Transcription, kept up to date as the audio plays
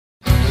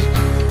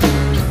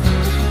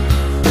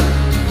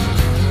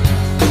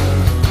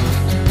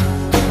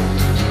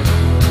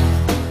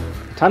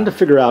Time to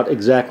figure out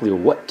exactly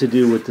what to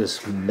do with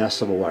this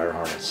mess of a wire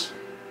harness.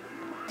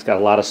 It's got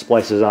a lot of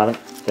splices on it,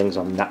 things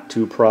I'm not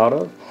too proud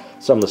of.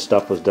 Some of the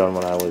stuff was done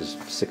when I was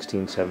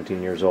 16,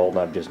 17 years old,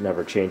 and I've just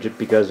never changed it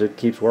because it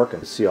keeps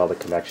working. See all the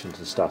connections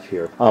and stuff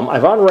here.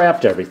 I've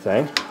unwrapped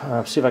everything.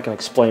 See if I can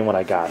explain what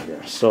I got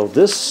here. So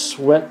this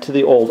went to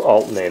the old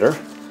alternator,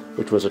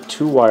 which was a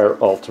 2-wire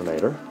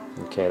alternator.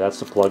 Okay, that's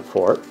the plug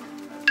for it.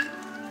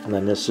 And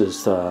then this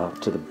is to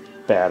the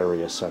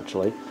battery,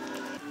 essentially.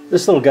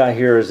 This little guy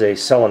here is a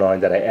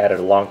solenoid that I added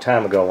a long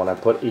time ago when I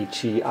put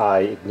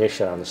HEI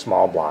ignition on the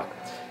small block.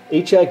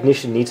 HEI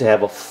ignition needs to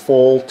have a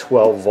full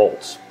 12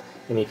 volts.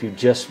 And if you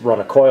just run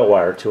a coil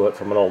wire to it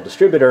from an old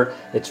distributor,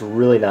 it's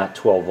really not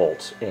 12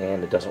 volts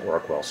and it doesn't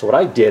work well. So what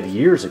I did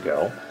years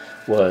ago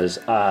was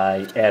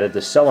I added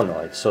the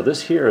solenoid. So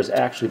this here is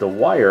actually the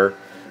wire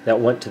that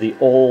went to the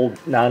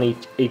old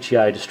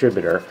non-HEI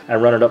distributor. I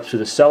run it up through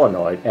the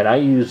solenoid, and I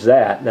use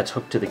that's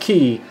hooked to the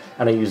key,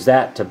 and I use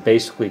that to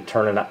basically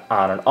turn it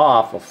on and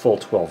off a full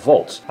 12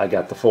 volts. I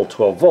got the full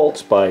 12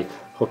 volts by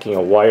hooking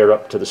a wire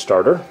up to the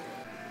starter.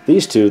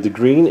 These two, the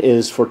green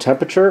is for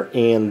temperature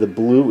and the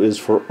blue is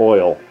for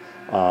oil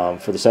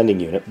for the sending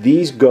unit.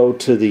 These go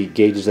to the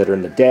gauges that are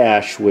in the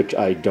dash, which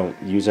I don't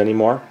use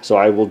anymore. So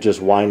I will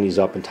just wind these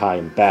up and tie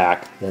them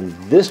back. And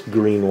this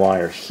green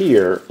wire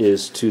here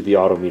is to the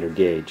autometer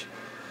gauge.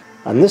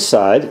 On this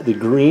side, the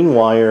green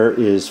wire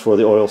is for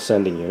the oil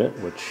sending unit,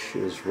 which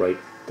is right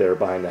there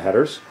behind the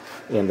headers.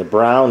 And the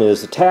brown is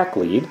the tack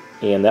lead,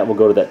 and that will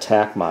go to that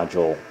tack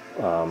module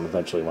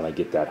eventually when I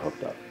get that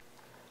hooked up.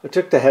 I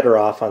took the header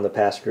off on the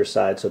passenger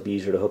side so it'd be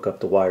easier to hook up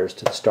the wires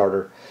to the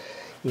starter.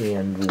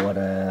 And what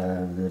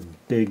the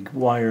big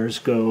wires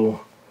go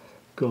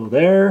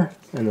there,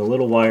 and the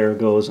little wire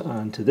goes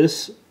onto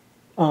this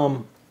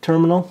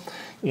terminal.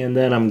 And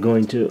then I'm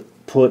going to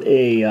put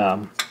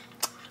a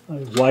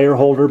wire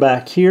holder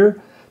back here.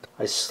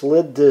 I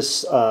slid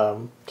this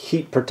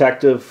heat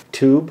protective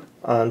tube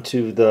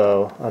onto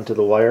the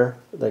wire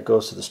that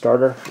goes to the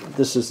starter.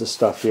 This is the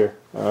stuff here.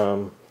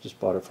 Just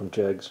bought it from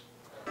Jegs.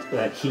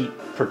 That heat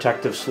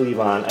protective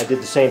sleeve on. I did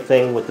the same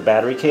thing with the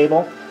battery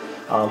cable.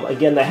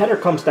 Again, the header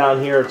comes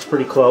down here, it's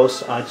pretty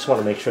close. I just want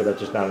to make sure that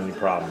there's not any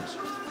problems.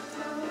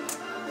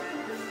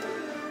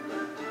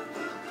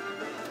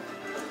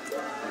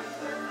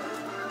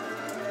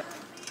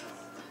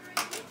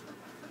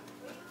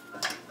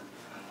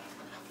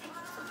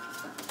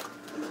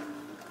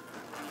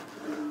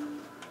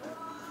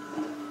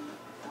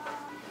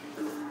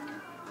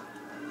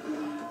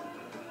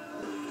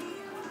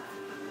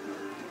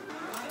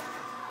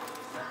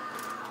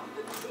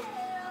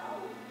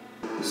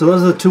 So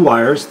those are the 2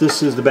 wires.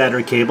 This is the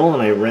battery cable,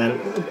 and I ran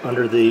it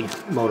under the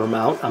motor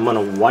mount. I'm going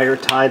to wire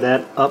tie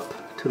that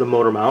up to the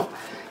motor mount,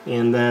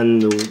 and then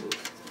the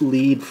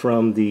lead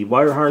from the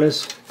wire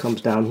harness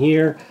comes down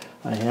here.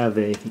 I have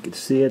a, if you can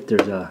see it,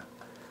 there's a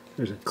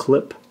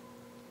clip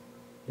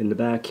in the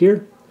back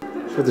here.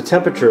 For the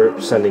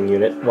temperature sending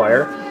unit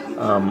wire,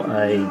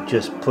 I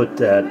just put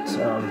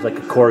that like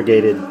a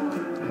corrugated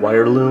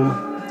wire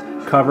loom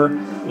cover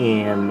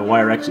and the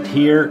wire exit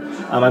here.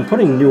 I'm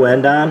putting new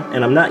end on,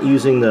 and I'm not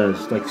using the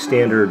like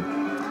standard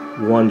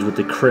ones with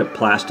the crimp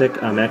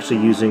plastic. I'm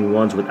actually using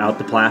ones without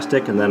the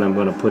plastic, and then I'm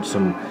going to put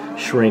some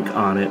shrink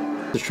on it.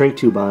 The shrink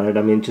tube on it,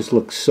 I mean, it just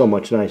looks so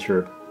much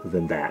nicer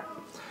than that.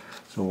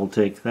 So we'll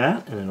take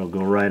that and it'll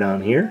go right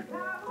on here.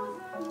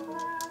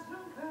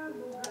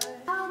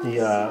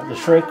 The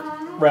shrink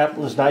wrap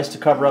was nice to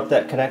cover up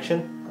that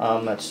connection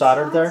that's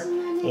soldered there.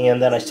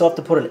 And then I still have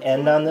to put an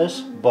end on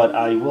this, but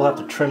I will have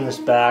to trim this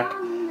back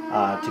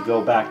to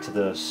go back to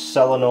the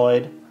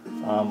solenoid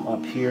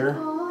up here.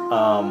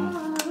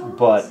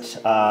 But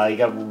you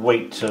got to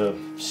wait to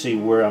see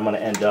where I'm going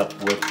to end up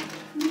with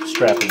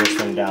strapping this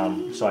thing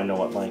down so I know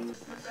what length.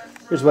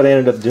 Here's what I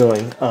ended up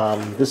doing.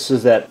 This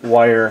is that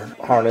wire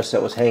harness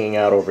that was hanging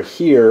out over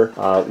here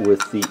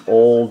with the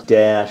old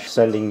dash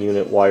sending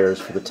unit wires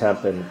for the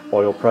temp and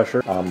oil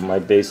pressure. I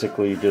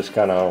basically just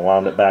kind of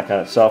wound it back on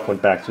itself,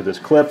 went back to this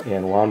clip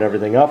and wound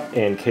everything up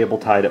and cable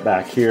tied it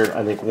back here.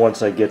 I think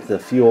once I get the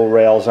fuel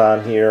rails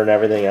on here and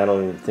everything, I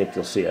don't even think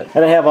you'll see it.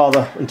 And I have all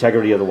the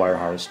integrity of the wire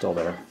harness still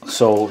there.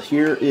 So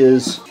here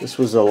is, this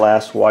was the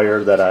last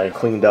wire that I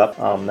cleaned up.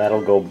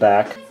 That'll go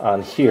back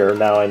on here.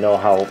 Now I know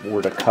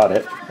where to cut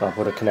it. I'll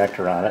put a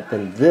connector on it.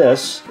 Then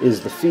this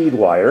is the feed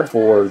wire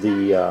for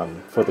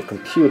the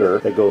computer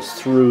that goes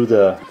through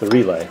the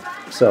relay.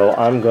 So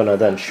I'm going to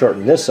then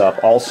shorten this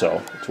up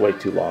also. It's way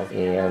too long,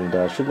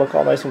 and should look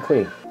all nice and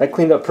clean. That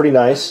cleaned up pretty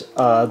nice.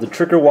 The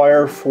trigger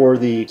wire for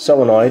the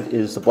solenoid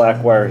is the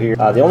black wire here.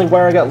 The only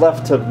wire I got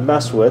left to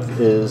mess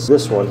with is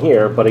this one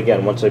here, but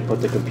again, once I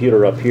put the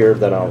computer up here,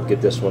 then I'll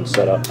get this one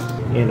set up.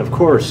 And of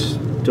course,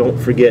 don't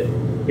forget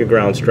your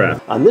ground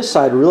strap. On this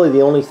side, really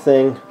the only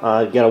thing you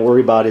got to worry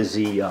about is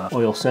the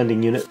oil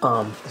sending unit.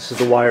 This is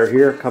the wire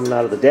here coming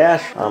out of the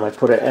dash. I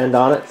put an end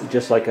on it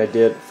just like I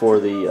did for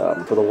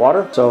the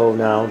water. So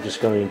now I'm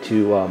just going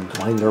to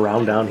wind it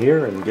around down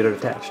here and get it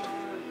attached.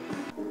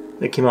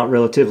 That came out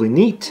relatively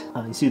neat.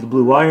 You see the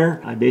blue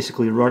wire. I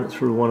basically run it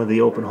through one of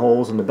the open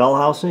holes in the bell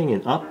housing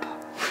and up,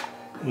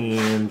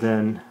 and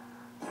then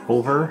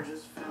over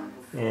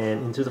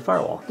and into the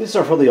firewall. These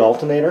are for the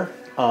alternator,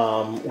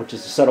 which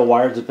is a set of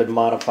wires that's been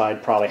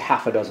modified probably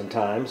half a dozen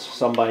times.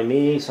 Some by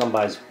me, some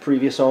by his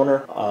previous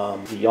owner.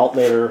 The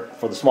alternator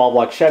for the small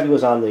block Chevy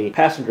was on the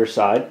passenger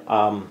side.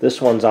 This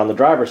one's on the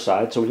driver's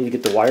side, so we need to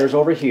get the wires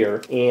over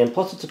here. And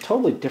plus it's a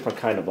totally different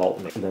kind of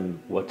alternator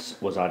than what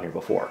was on here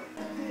before.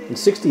 In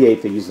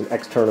 '68 they used an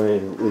externally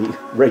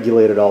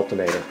regulated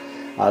alternator.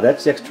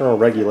 That's the external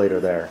regulator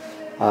there.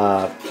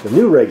 The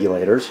new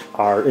regulators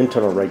are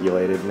internal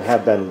regulated and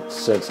have been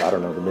since, I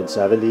don't know, the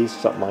mid-70s,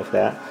 something like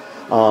that.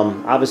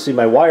 Obviously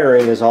my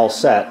wiring is all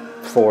set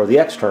for the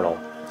external.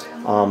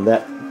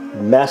 That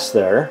mess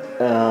there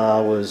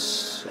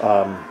was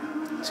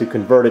to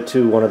convert it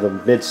to one of the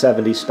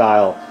mid-70s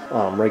style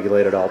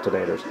regulated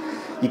alternators.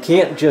 You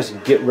can't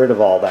just get rid of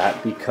all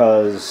that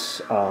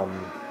because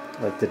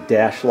like the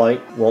dash light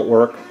won't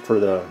work for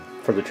the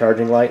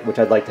charging light, which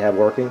I'd like to have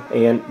working,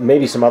 and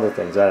maybe some other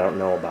things I don't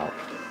know about.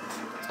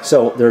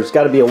 So there's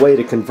got to be a way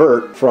to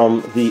convert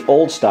from the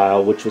old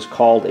style, which was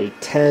called a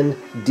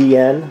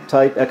 10DN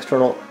type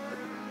external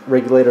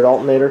regulated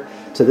alternator,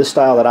 to this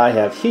style that I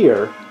have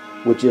here,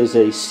 which is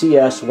a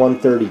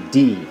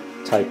CS130D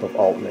type of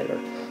alternator.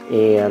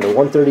 And the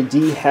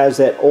 130D has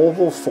that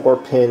oval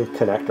 4-pin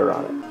connector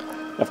on it.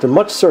 After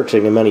much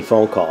searching and many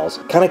phone calls,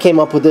 kind of came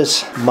up with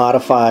this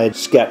modified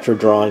sketch or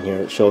drawing here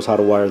that shows how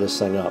to wire this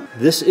thing up.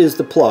 This is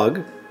the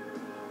plug.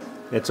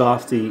 It's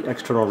off the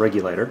external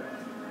regulator.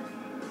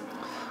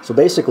 So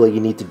basically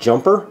you need to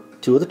jumper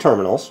two of the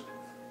terminals,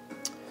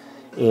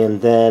 and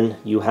then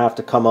you have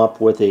to come up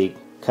with a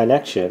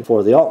connection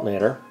for the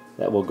alternator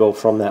that will go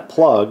from that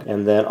plug,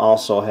 and then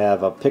also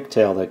have a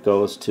pigtail that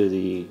goes to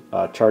the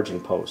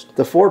charging post.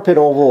 The 4-pin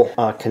oval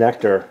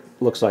connector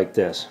looks like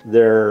this.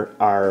 There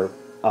are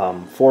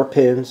 4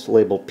 pins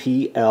labeled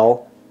P,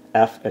 L,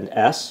 F, and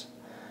S.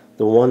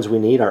 The ones we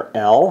need are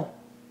L,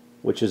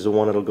 which is the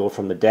one that'll go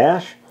from the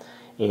dash,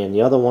 and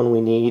the other one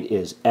we need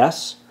is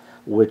S,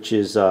 which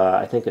is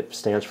I think it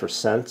stands for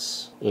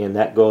sense, and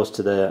that goes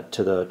to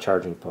the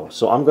charging post.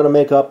 So I'm going to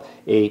make up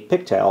a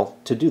pigtail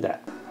to do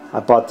that. I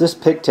bought this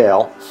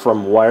pigtail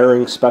from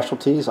Wiring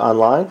Specialties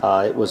online.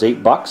 It was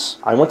 $8.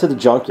 I went to the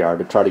junkyard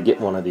to try to get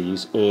one of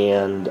these,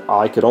 and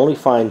I could only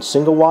find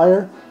single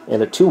wire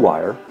and a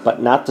 2-wire,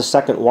 but not the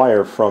second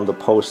wire from the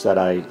post that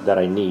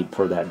I need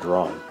for that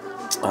drawing.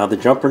 The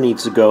jumper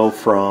needs to go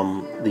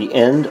from the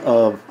end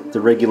of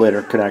the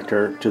regulator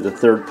connector to the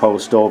 3rd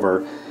post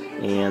over,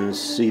 and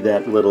see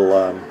that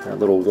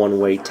little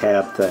one-way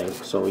tab thing,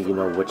 so you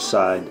know which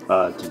side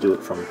to do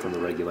it from the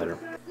regulator.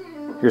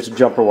 Here's the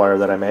jumper wire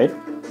that I made.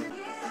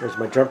 Here's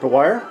my jumper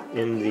wire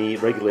in the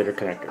regulator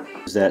connector.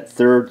 That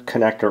 3rd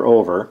connector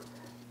over,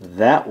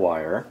 that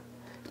wire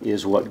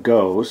is what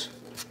goes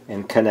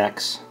and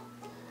connects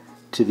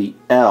to the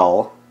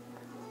L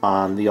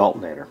on the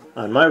alternator.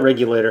 On my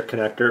regulator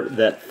connector,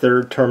 that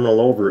 3rd terminal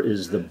over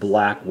is the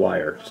black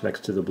wire. It's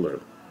next to the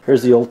blue.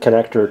 Here's the old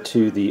connector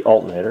to the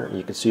alternator.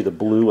 You can see the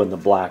blue and the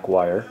black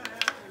wire.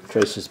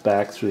 Traces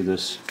back through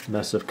this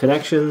mess of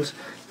connections,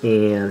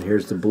 and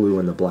here's the blue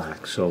and the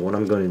black. So what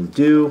I'm going to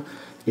do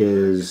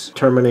is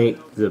terminate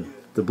the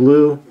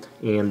blue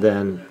and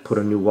then put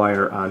a new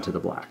wire onto the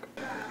black.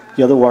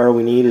 The other wire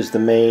we need is the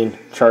main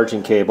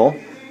charging cable.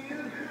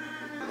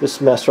 This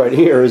mess right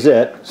here is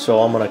it, so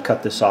I'm going to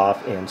cut this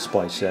off and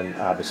splice in,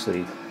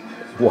 obviously,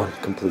 one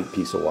complete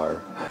piece of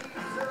wire.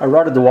 I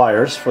routed the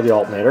wires for the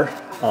alternator.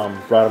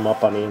 Brought them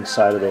up on the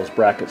inside of those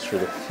brackets for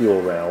the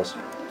fuel rails.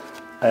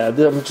 I'm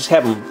just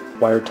have them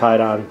wire tied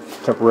on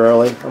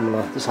temporarily.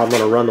 This is how I'm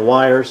going to run the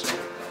wires.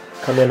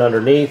 Come in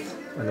underneath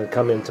and then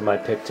come into my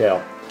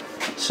pigtail.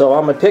 So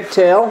on my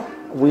pigtail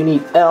we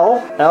need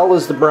L. L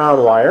is the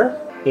brown wire,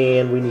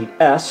 and we need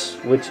S,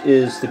 which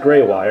is the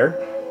gray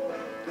wire.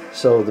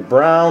 So the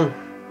brown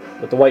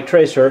with the white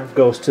tracer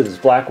goes to this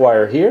black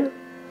wire here,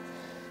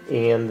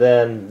 and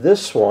then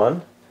this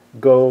one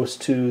goes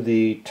to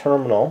the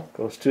terminal,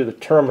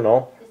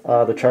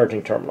 the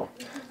charging terminal.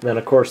 And then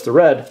of course the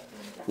red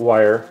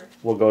wire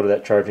will go to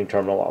that charging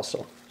terminal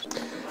also.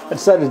 I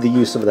decided to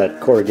use some of that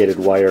corrugated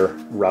wire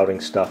routing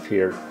stuff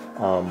here.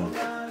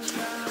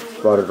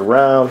 Brought it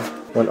around,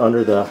 went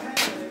under the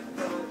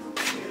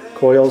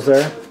coils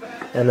there,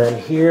 and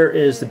then here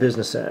is the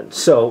business end.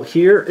 So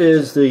here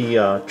is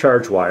the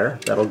charge wire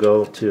that'll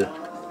go to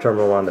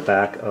terminal on the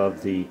back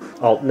of the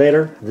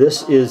alternator.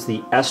 This is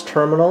the S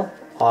terminal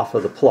off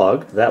of the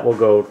plug. That will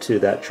go to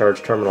that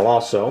charge terminal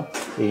also.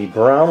 The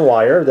brown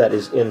wire that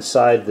is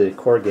inside the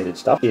corrugated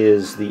stuff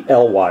is the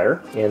L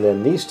wire, and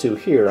then these two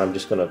here, I'm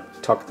just going to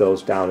tuck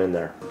those down in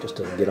there just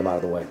to get them out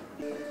of the way.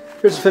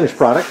 Here's the finished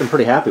product. I'm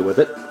pretty happy with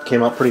it.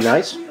 Came out pretty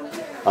nice.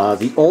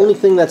 The only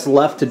thing that's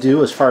left to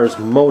do as far as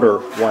motor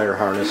wire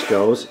harness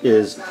goes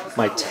is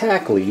my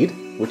tack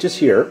lead, which is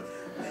here.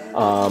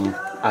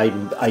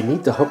 I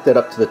need to hook that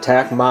up to the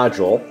tack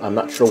module. I'm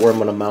not sure where I'm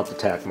going to mount the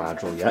tack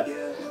module yet.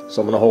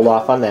 So I'm going to hold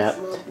off on that.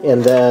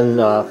 And then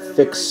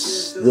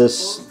fix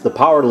the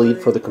power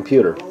lead for the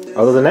computer.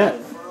 Other than that,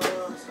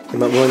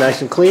 came out really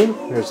nice and clene.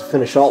 There's the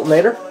finished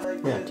alternator.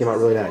 Yeah, it came out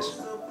really nice.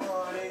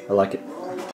 I like it.